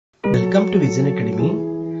Welcome to Vision Academy.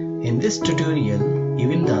 In this tutorial, you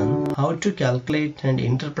will learn how to calculate and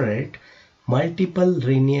interpret multiple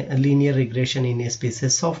linear regression in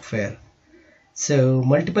SPSS software. So,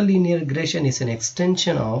 multiple linear regression is an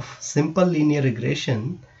extension of simple linear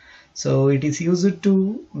regression. So, it is used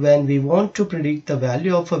to when we want to predict the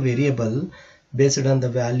value of a variable based on the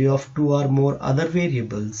value of two or more other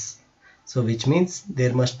variables. So, which means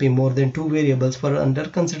there must be more than two variables for under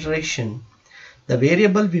consideration. The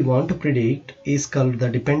variable we want to predict is called the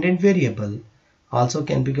dependent variable, also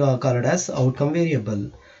can be called as outcome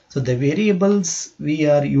variable. So the variables we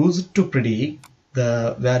are used to predict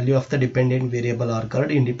the value of the dependent variable are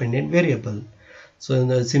called independent variable. So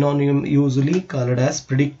the synonym usually called as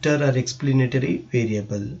predictor or explanatory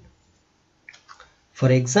variable.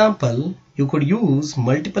 For example, you could use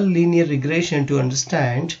multiple linear regression to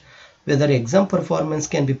understand whether exam performance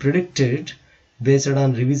can be predicted based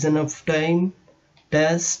on revision of time,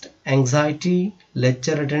 test, anxiety,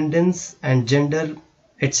 lecture attendance, and gender,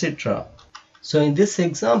 etc. So in this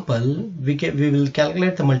example, we will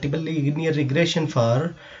calculate the multiple linear regression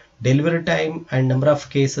for delivery time and number of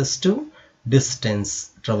cases to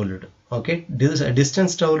distance traveled. Okay,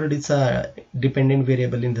 distance traveled is a dependent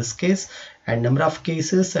variable in this case, and number of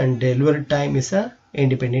cases and delivery time is a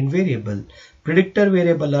independent variable. Predictor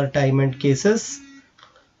variable are time and cases.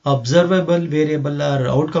 Observable variable or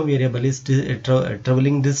outcome variable is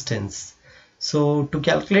traveling distance. So to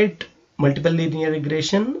calculate multiple linear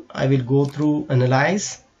regression, I will go through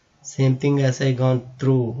analyze, same thing as I gone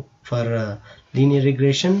through for linear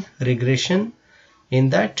regression, in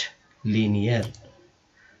that linear.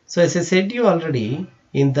 So as I said to you already,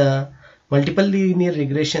 in the multiple linear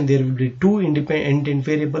regression there will be two independent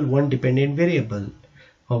variable, one dependent variable.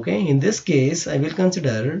 Okay, in this case I will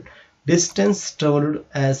consider distance traveled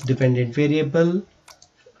as dependent variable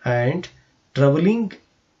and traveling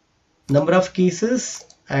number of cases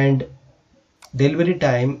and delivery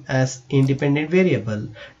time as independent variable.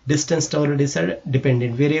 Distance traveled is a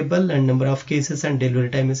dependent variable and number of cases and delivery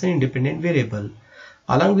time is an independent variable.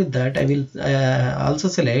 Along with that, I will also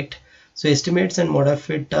select, so estimates and mod of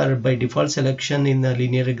it are by default selection in the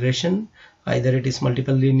linear regression, either it is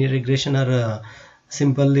multiple linear regression or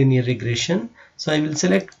simple linear regression. So I will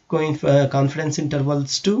select confidence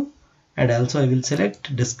intervals 2, and also I will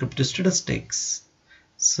select descriptive statistics.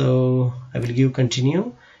 So I will give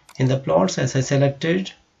continue. In the plots, as I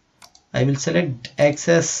selected, I will select X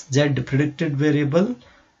as Z predicted variable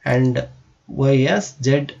and Y as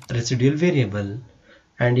Z residual variable.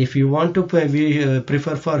 And if you want to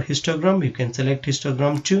prefer for histogram, you can select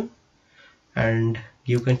histogram 2 and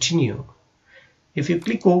give continue. If you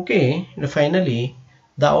click OK, finally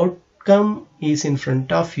the outcome is in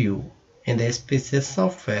front of you in the SPSS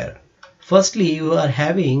software. Firstly, you are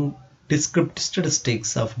having descriptive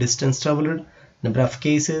statistics of distance traveled, number of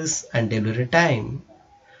cases, and delivery time.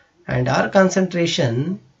 And our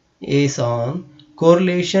concentration is on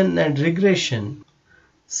correlation and regression.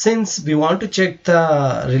 Since we want to check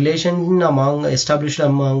the relation established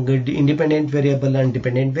among independent variable and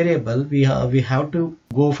dependent variable, we have to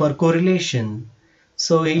go for correlation.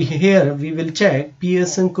 So here we will check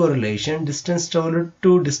Pearson correlation, distance traveled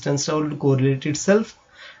to distance traveled correlate itself,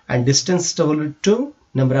 and distance traveled to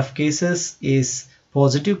number of cases is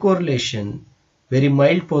positive correlation, very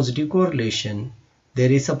mild positive correlation.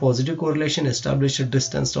 There is a positive correlation established at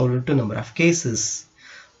distance traveled to number of cases.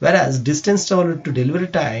 Whereas distance traveled to delivery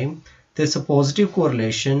time, there is a positive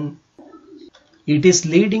correlation. It is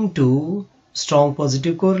leading to strong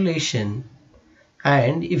positive correlation.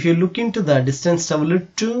 And if you look into the distance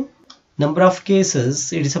traveled to number of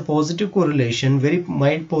cases, it is a positive correlation, very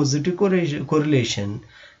mild positive correlation,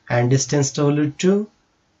 and distance traveled to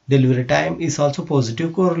delivery time is also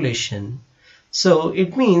positive correlation. So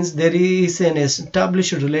it means there is an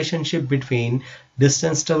established relationship between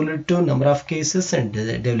distance traveled to number of cases and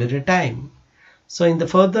delivery time. So in the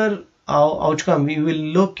further outcome, we will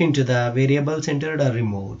look into the variable centered or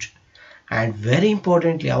remote. And very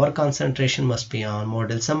importantly, our concentration must be on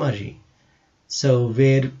model summary. So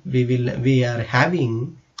where we are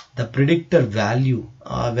having the predictor value,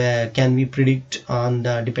 where can we predict on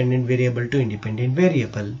the dependent variable to independent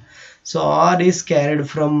variable. So R is carried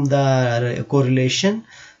from the correlation.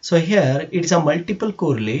 So here it is a multiple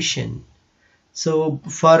correlation. So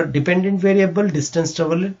for dependent variable, distance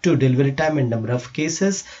traveled to delivery time and number of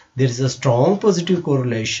cases, there is a strong positive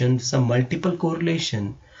correlation, some multiple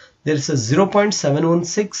correlation. There is a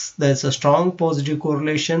 0.716, there is a strong positive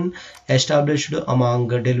correlation established among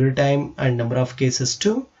delivery time and number of cases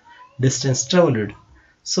to distance traveled.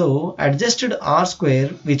 So adjusted R square,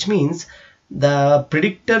 which means the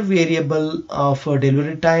predictor variable of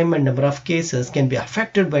delivery time and number of cases can be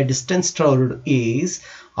affected by distance traveled is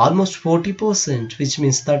almost 40%, which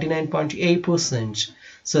means 39.8%.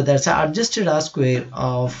 So that's an adjusted R square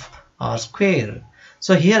of R square.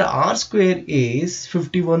 So here R square is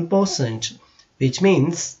 51%, which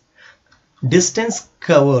means distance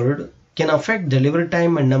covered can affect delivery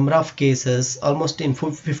time and number of cases almost in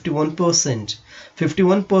 51%.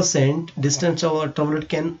 51% distance traveled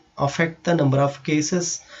can affect the number of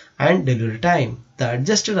cases and delivery time. The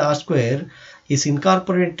adjusted R square is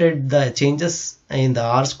incorporated the changes in the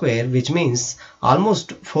R square, which means almost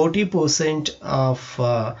 40%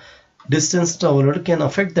 of distance traveled can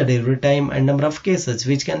affect the delivery time and number of cases,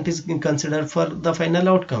 which can be considered for the final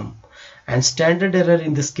outcome. And standard error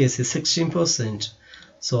in this case is 16%.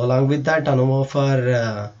 So along with that, ANOVA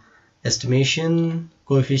for estimation,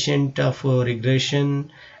 coefficient of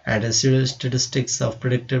regression, and residual statistics of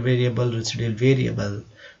predictor variable, residual variable,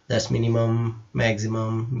 that's minimum,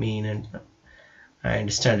 maximum, mean,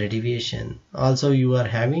 and standard deviation. Also you are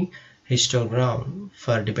having histogram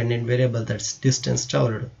for dependent variable, that's distance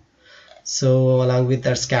traveled. So along with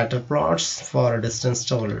that, scatter plots for distance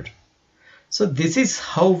traveled. So this is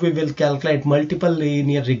how we will calculate multiple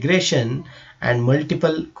linear regression and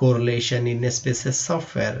multiple correlation in SPSS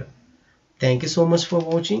software. Thank you so much for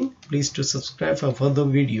watching. Please to subscribe for further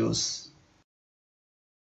videos.